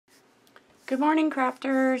Good morning,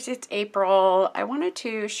 crafters. It's April. I wanted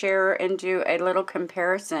to share and do a little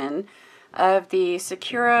comparison of the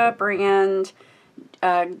Sakura brand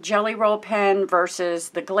jelly roll pen versus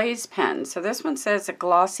the glaze pen. So this one says a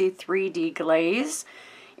glossy 3D glaze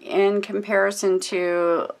in comparison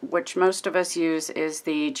to which most of us use is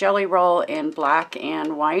the jelly roll in black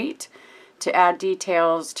and white to add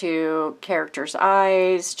details to characters'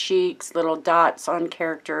 eyes, cheeks, little dots on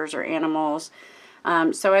characters or animals.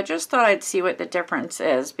 So I just thought I'd see what the difference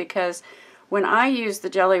is, because when I use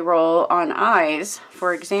the jelly roll on eyes,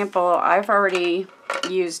 for example, I've already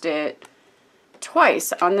used it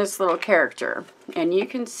twice on this little character, and you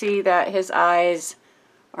can see that his eyes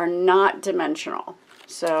are not dimensional.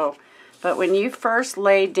 So, but when you first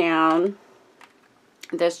lay down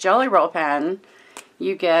this jelly roll pen,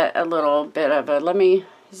 you get a little bit of a, let me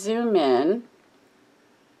zoom in.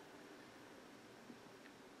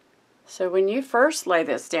 So when you first lay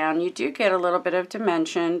this down, you do get a little bit of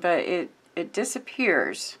dimension, but it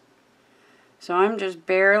disappears. So I'm just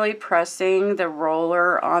barely pressing the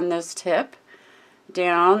roller on this tip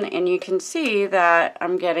down, and you can see that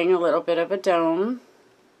I'm getting a little bit of a dome.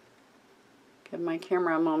 Give my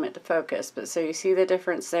camera a moment to focus, but so you see the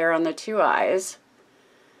difference there on the two eyes.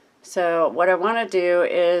 So what I want to do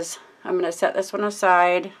is I'm going to set this one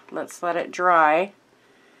aside. Let's let it dry.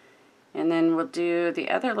 And then we'll do the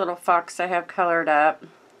other little fox I have colored up.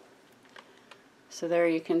 So there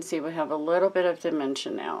you can see we have a little bit of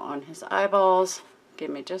dimension now on his eyeballs. Give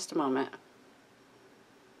me just a moment.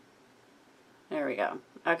 There we go.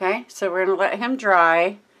 Okay, so we're going to let him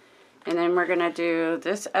dry. And then we're going to do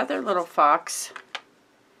this other little fox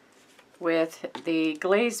with the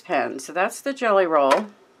glaze pen. So that's the jelly roll.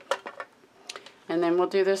 And then we'll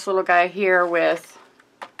do this little guy here with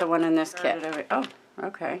the one in this kit. Oh,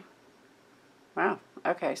 okay. Wow,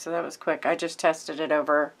 okay, so that was quick. I just tested it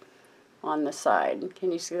over on the side.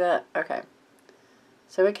 Can you see that? Okay.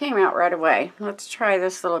 So it came out right away. Let's try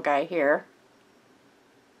this little guy here.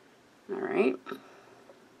 Alright.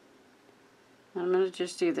 I'm going to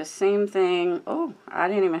just do the same thing. Oh, I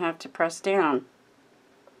didn't even have to press down.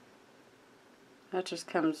 That just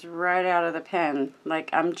comes right out of the pen. Like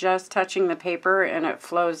I'm just touching the paper and it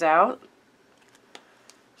flows out.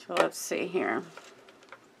 So let's see here.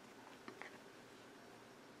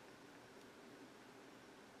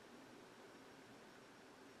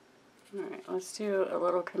 Alright, let's do a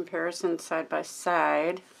little comparison side by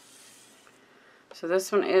side. So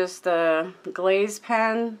this one is the glaze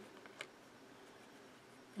pen,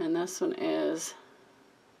 and this one is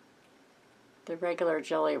the regular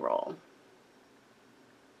jelly roll.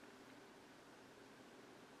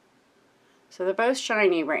 So they're both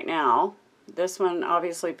shiny right now. This one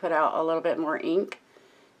obviously put out a little bit more ink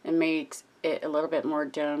and makes it a little bit more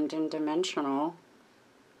domed and dimensional.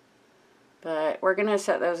 But we're going to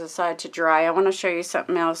set those aside to dry. I want to show you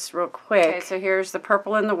something else real quick. Okay, so here's the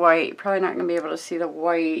purple and the white. You're probably not going to be able to see the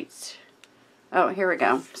white. Oh, here we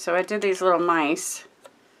go. So I did these little mice.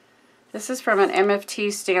 This is from an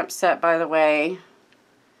MFT stamp set, by the way.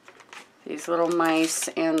 These little mice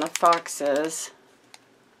and the foxes.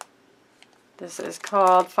 This is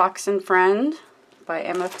called Fox and Friend by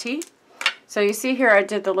MFT. So you see here I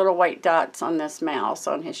did the little white dots on this mouse,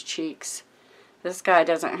 on his cheeks. This guy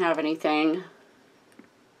doesn't have anything.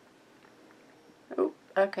 Oh,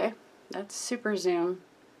 okay. That's super zoom.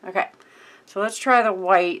 Okay, so let's try the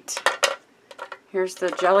white. Here's the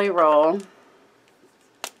jelly roll.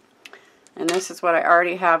 And this is what I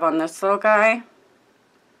already have on this little guy.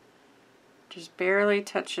 Just barely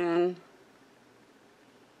touching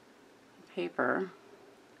the paper.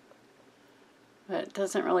 But it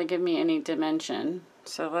doesn't really give me any dimension.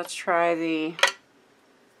 So let's try the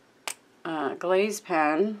glaze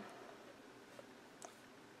pen.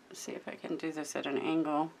 Let's see if I can do this at an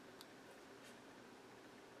angle.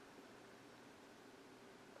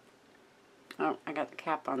 Oh, I got the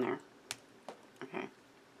cap on there. Okay.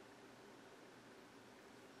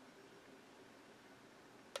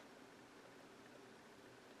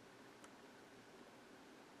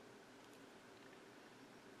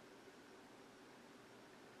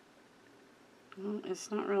 Well,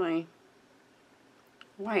 it's not really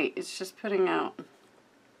white, it's just putting out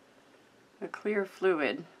a clear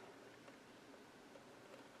fluid.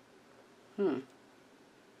 Alright,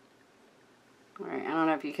 I don't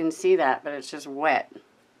know if you can see that, but it's just wet.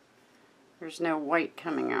 There's no white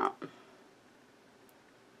coming out.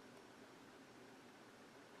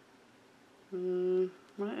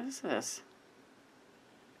 What is this? Is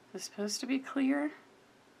this supposed to be clear?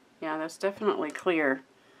 Yeah, that's definitely clear.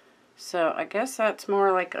 So I guess that's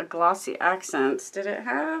more like a glossy accents. Did it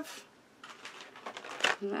have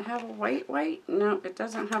Does it have a white? No, it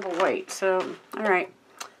doesn't have a white. So, alright,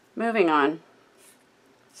 moving on.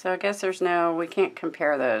 So I guess we can't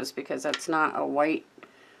compare those because that's not a white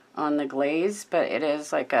on the glaze, but it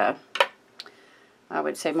is like a, I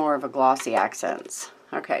would say more of a glossy accents.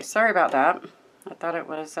 Okay, sorry about that. I thought it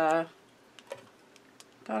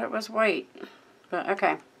was white, but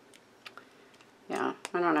okay. Yeah,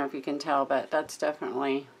 I don't know if you can tell, but that's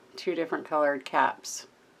definitely two different colored caps.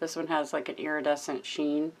 This one has like an iridescent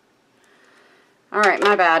sheen. All right,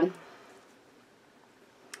 my bad.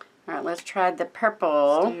 All right, let's try the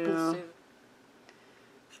purple. This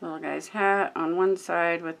little guy's hat on one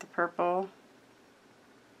side with the purple.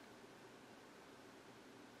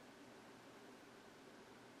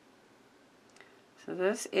 So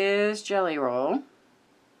this is Jelly Roll.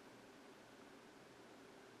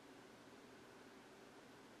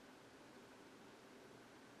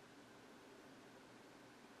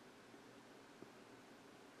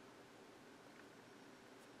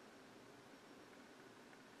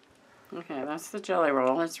 Okay, that's the Jelly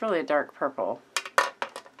Roll. It's really a dark purple,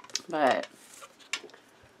 but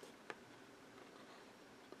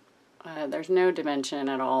there's no dimension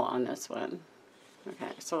at all on this one.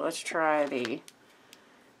 Okay, so let's try the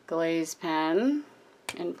Glaze pen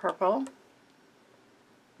in purple.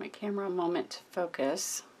 My camera a moment to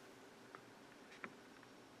focus.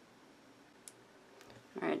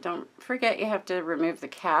 Alright, don't forget you have to remove the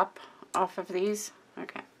cap off of these.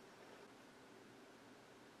 Okay.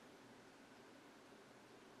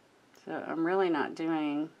 So I'm really not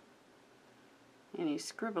doing any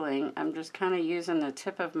scribbling. I'm just kind of using the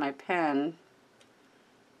tip of my pen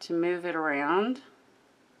to move it around.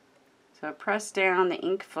 So I press down, the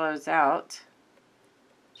ink flows out.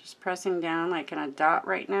 Just pressing down like in a dot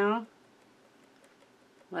right now.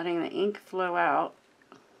 Letting the ink flow out.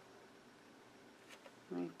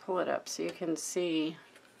 Let me pull it up so you can see.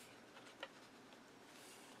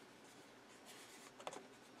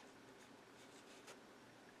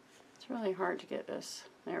 It's really hard to get this.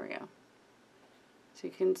 There we go. So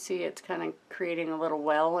you can see it's kind of creating a little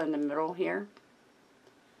well in the middle here.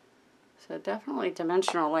 So definitely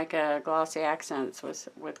dimensional, like a glossy accents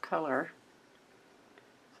with color.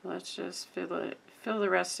 So let's just fill the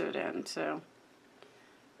rest of it in. So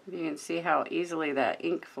you can see how easily that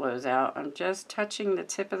ink flows out. I'm just touching the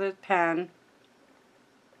tip of the pen.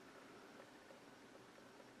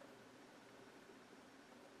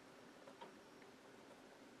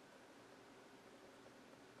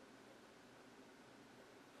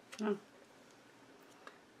 Oh.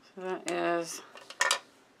 So that is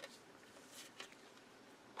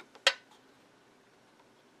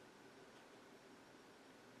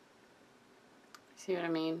see what I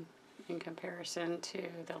mean in comparison to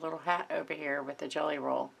the little hat over here with the Jelly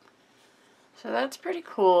Roll. So that's pretty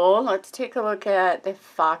cool. Let's take a look at the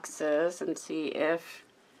foxes and see if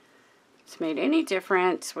it's made any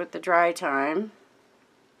difference with the dry time.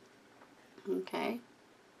 Okay.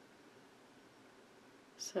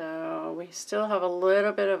 So we still have a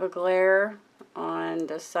little bit of a glare on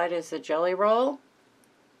this side is the Jelly Roll.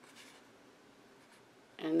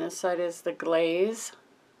 And this side is the glaze.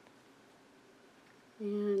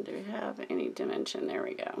 And do we have any dimension? There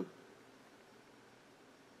we go.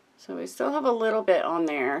 So we still have a little bit on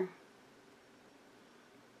there.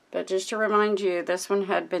 But just to remind you, this one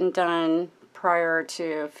had been done prior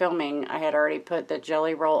to filming. I had already put the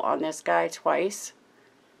Jelly Roll on this guy twice.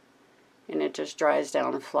 And it just dries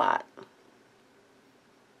down flat.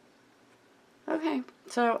 Okay,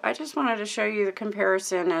 so I just wanted to show you the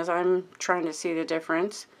comparison as I'm trying to see the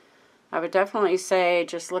difference. I would definitely say,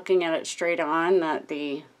 just looking at it straight on, that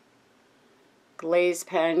the Glaze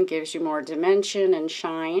pen gives you more dimension and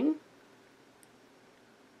shine.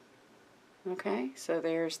 Okay, so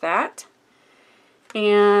there's that.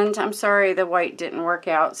 And I'm sorry the white didn't work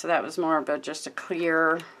out, so that was more of just a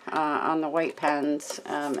clear on the white pens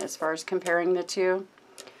as far as comparing the two.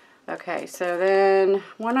 Okay, so then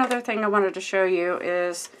one other thing I wanted to show you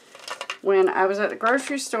is when I was at the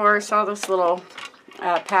grocery store, I saw this little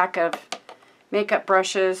pack of makeup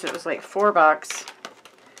brushes. It was like $4,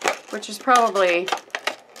 which is probably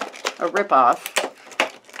a ripoff.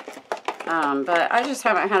 But I just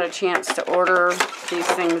haven't had a chance to order these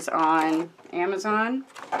things on Amazon.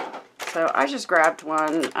 So I just grabbed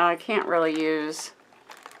one. I can't really use.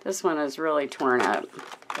 This one is really torn up.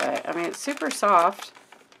 But I mean, it's super soft.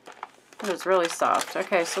 It's really soft.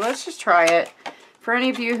 Okay, so let's just try it. For any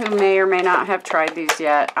of you who may or may not have tried these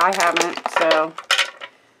yet, I haven't, so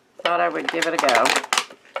thought I would give it a go.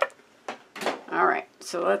 Alright,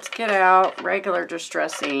 so let's get out regular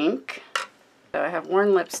Distress ink. So I have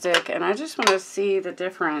worn lipstick, and I just want to see the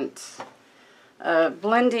difference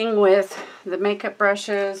blending with the makeup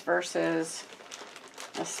brushes versus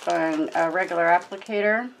a regular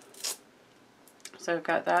applicator. So I've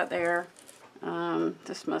got that there.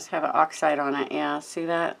 This must have an oxide on it. Yeah, see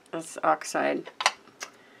that? That's oxide.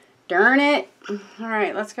 Darn it.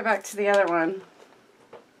 Alright, let's go back to the other one.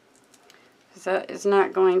 That is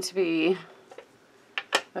not going to be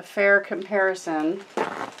a fair comparison.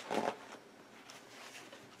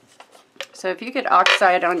 So if you get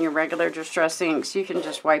oxide on your regular distress inks, you can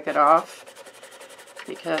just wipe it off.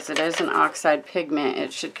 Because it is an oxide pigment,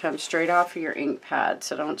 it should come straight off of your ink pad.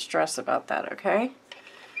 So don't stress about that, okay?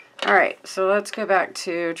 Alright, so let's go back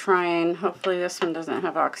to trying. Hopefully this one doesn't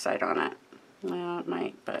have oxide on it. Well, it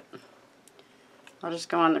might, but I'll just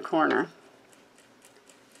go on the corner.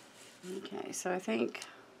 Okay, so I think,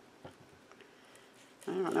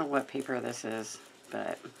 I don't know what paper this is,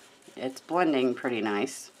 but it's blending pretty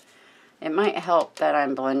nice. It might help that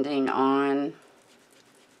I'm blending on,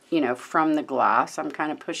 you know, from the glass. I'm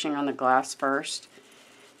kind of pushing on the glass first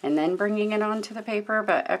and then bringing it onto the paper,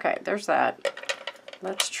 but okay, there's that.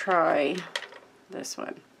 Let's try this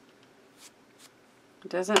one. It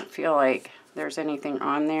doesn't feel like there's anything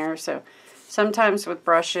on there, so sometimes with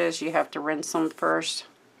brushes you have to rinse them first.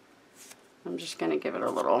 I'm just going to give it a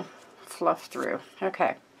little fluff through.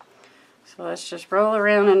 Okay, so let's just roll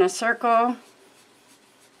around in a circle.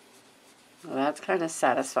 Well, that's kind of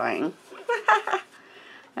satisfying.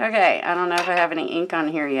 Okay, I don't know if I have any ink on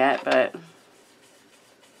here yet, but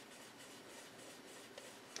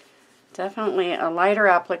definitely a lighter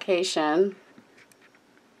application.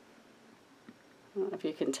 I don't know if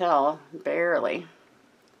you can tell, barely.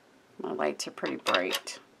 My lights are pretty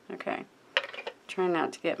bright. Okay, trying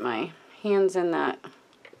not to get my hands in that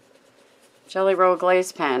Jelly Roll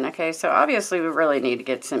Glaze pen. Okay, so obviously we really need to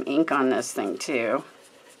get some ink on this thing too.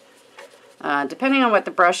 Depending on what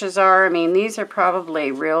the brushes are, I mean, these are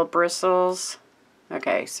probably real bristles.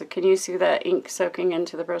 Okay, so can you see that ink soaking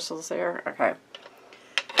into the bristles there? Okay.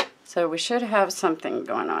 So we should have something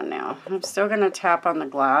going on now. I'm still going to tap on the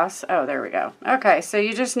glass. Oh, there we go. Okay, so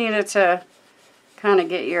you just needed to kind of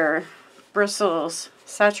get your bristles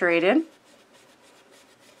saturated.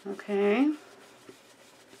 Okay.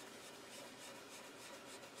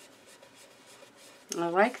 I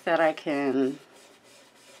like that I can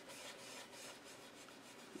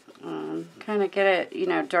kind of get it, you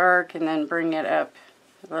know, dark and then bring it up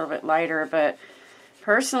a little bit lighter. But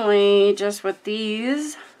personally, just with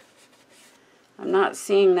these, I'm not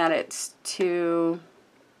seeing that it's too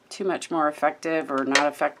much more effective or not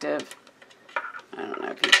effective. I don't know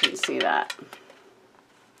if you can see that.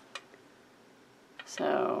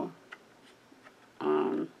 So,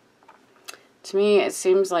 to me, it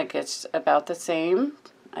seems like it's about the same.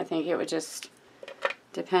 I think it would just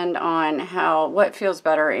depend on what feels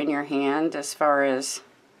better in your hand as far as,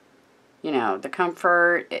 you know, the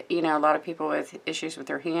comfort. You know, a lot of people with issues with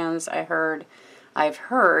their hands, I've heard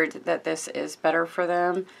that this is better for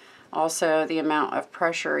them. Also, the amount of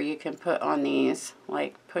pressure you can put on these,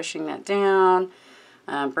 like pushing that down,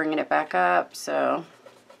 bringing it back up. So,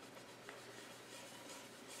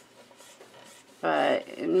 but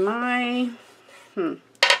in my, I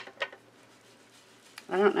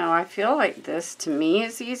don't know, I feel like this to me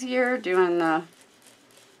is easier doing this.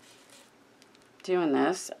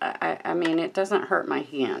 I mean, it doesn't hurt my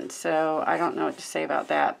hand, so I don't know what to say about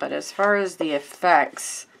that. But as far as the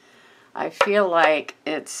effects, I feel like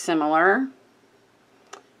it's similar.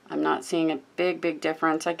 I'm not seeing a big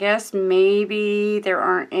difference. I guess maybe there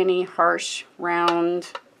aren't any harsh,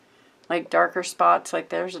 round, like darker spots. Like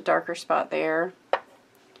there's a darker spot there.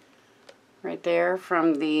 Right there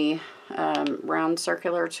from the round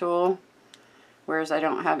circular tool. Whereas I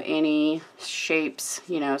don't have any shapes,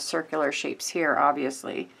 you know, circular shapes here,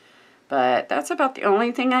 obviously. But that's about the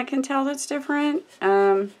only thing I can tell that's different.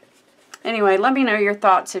 Anyway, let me know your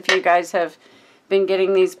thoughts if you guys have been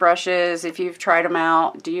getting these brushes, if you've tried them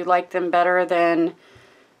out. Do you like them better than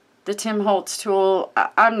the Tim Holtz tool?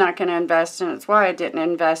 I'm not going to invest, and it's why I didn't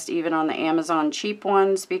invest even on the Amazon cheap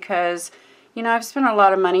ones, because, you know, I've spent a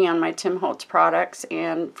lot of money on my Tim Holtz products,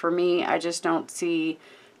 and for me, I just don't see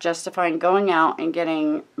justifying going out and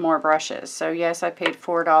getting more brushes. So yes, I paid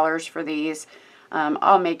 $4 for these.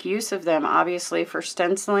 I'll make use of them, obviously, for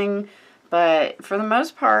stenciling, but for the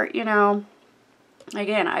most part, you know,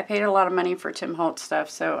 again, I paid a lot of money for Tim Holtz stuff,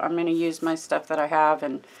 so I'm going to use my stuff that I have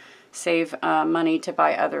and save money to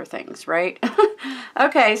buy other things, right?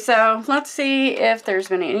 Okay, so let's see if there's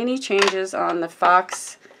been any changes on the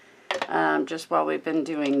Fox just while we've been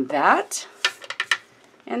doing that.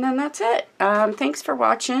 And then that's it. Thanks for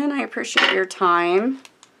watching. I appreciate your time.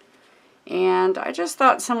 And I just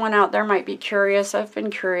thought someone out there might be curious. I've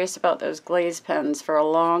been curious about those glaze pens for a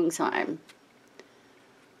long time.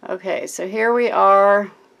 Okay, so here we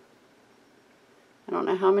are. I don't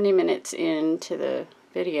know how many minutes into the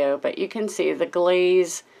video, but you can see the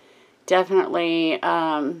glaze definitely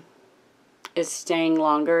is staying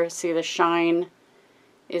longer. See, the shine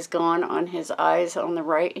is gone on his eyes on the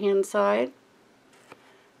right hand side.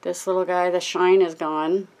 This little guy, the shine is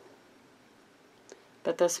gone,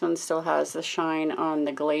 but this one still has the shine on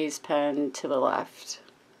the glaze pen to the left.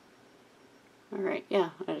 Alright, yeah,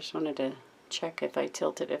 I just wanted to check if I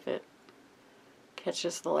tilt it, if it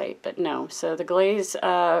catches the light, but no. So the glaze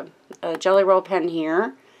jelly roll pen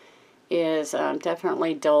here is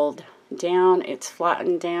definitely dulled down. It's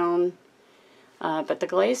flattened down, but the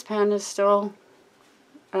glaze pen is still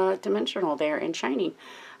dimensional there and shiny.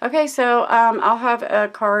 Okay, so I'll have a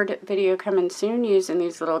card video coming soon using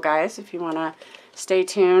these little guys if you want to stay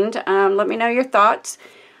tuned. Let me know your thoughts.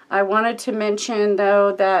 I wanted to mention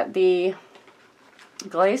though that the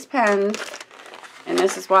glaze pen, and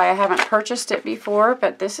this is why I haven't purchased it before,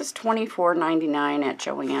 but this is $24.99 at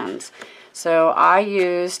Joann's. So I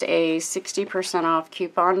used a 60% off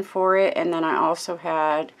coupon for it, and then I also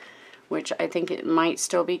had, which I think it might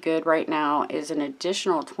still be good right now, is an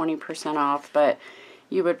additional 20% off, but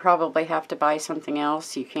you would probably have to buy something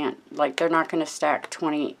else. You can't, like, they're not going to stack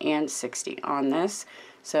 20 and 60 on this.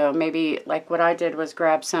 So maybe, like, what I did was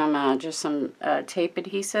grab some, just some tape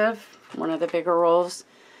adhesive, one of the bigger rolls,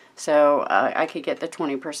 so I could get the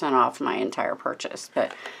 20% off my entire purchase.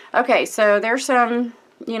 But, okay, so there's some,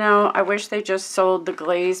 you know, I wish they just sold the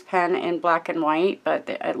glaze pen in black and white, but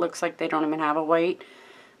it looks like they don't even have a white.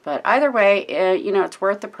 But either way, you know, it's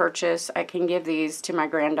worth the purchase. I can give these to my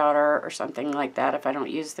granddaughter or something like that if I don't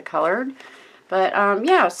use the colored. But,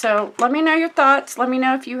 yeah, so let me know your thoughts. Let me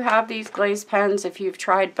know if you have these glaze pens, if you've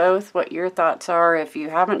tried both, what your thoughts are. If you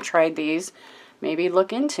haven't tried these, maybe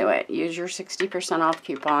look into it. Use your 60% off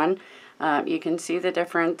coupon. You can see the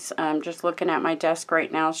difference. Just looking at my desk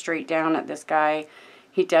right now, straight down at this guy.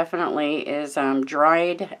 He definitely is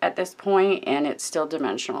dried at this point, and it's still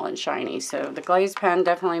dimensional and shiny. So the glaze pen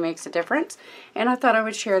definitely makes a difference, and I thought I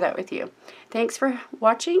would share that with you. Thanks for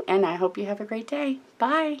watching, and I hope you have a great day.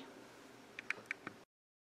 Bye.